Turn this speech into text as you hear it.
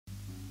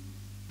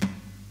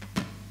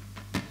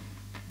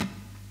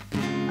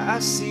I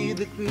see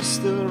the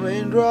crystal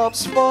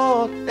raindrops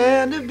fall,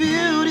 and the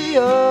beauty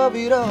of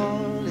it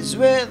all is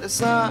when the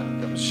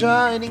sun comes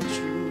shining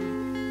through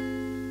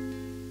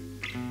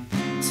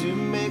to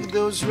make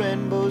those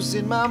rainbows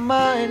in my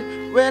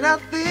mind. When I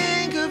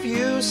think of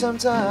you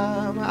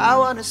sometime, I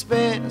wanna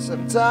spend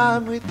some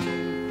time with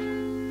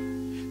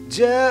you,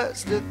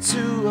 just the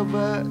two of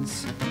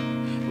us.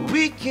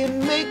 We can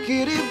make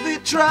it if we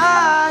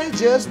try,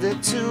 just the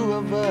two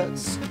of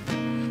us,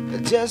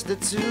 just the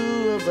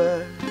two of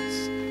us.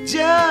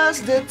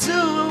 Just the two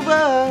of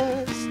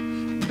us,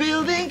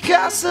 building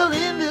castle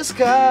in the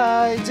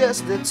sky.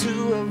 Just the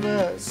two of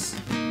us,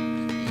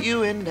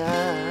 you and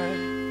I.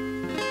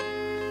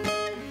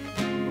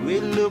 We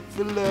look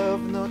for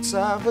love, no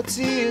time for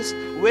tears.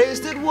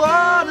 Wasted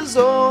water's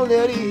all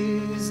that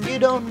is. It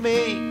don't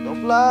make no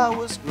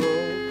flowers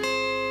grow.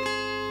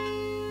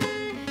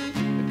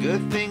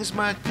 Good things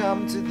might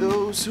come to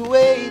those who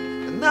wait,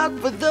 and not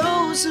for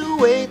those who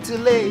wait too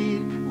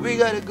late. We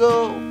gotta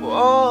go for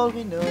all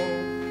we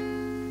know.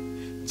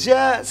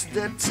 Just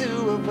the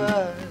two of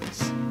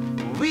us,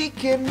 we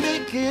can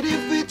make it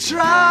if we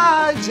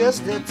try.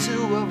 Just the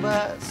two of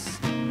us,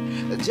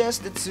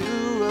 just the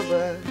two of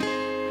us,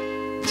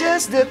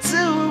 just the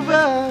two of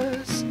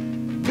us,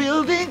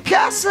 building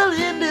castle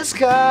in the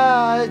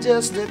sky.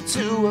 Just the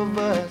two of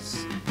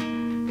us,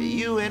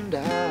 you and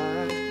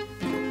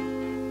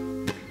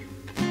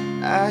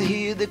I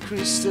hear the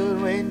crystal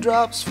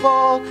raindrops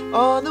fall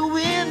on the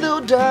window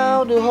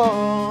down the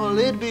hall.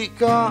 It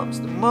becomes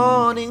the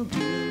morning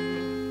dew.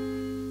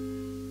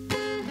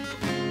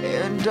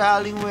 And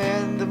darling,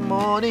 when the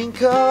morning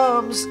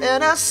comes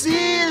and I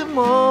see the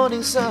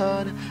morning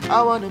sun,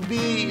 I wanna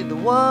be the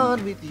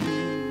one with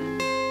you.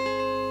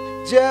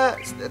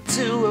 Just the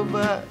two of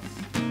us,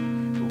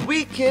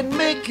 we can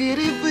make it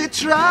if we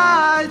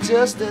try.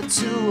 Just the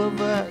two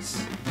of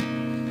us,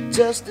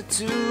 just the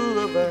two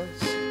of us,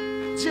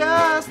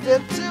 just the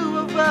two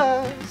of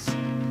us,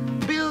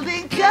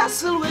 building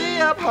castle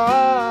way up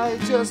high.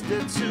 Just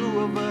the two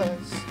of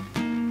us,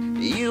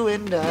 you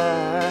and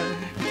I.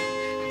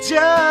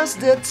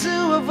 Just the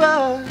two of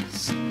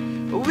us,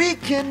 we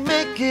can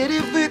make it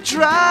if we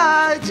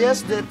try.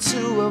 Just the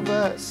two of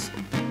us,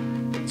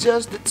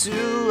 just the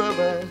two of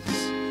us,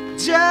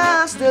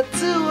 just the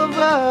two of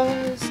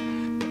us,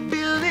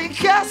 building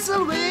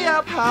castle way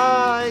up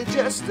high.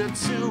 Just the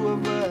two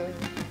of us,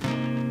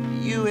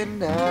 you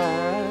and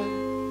I.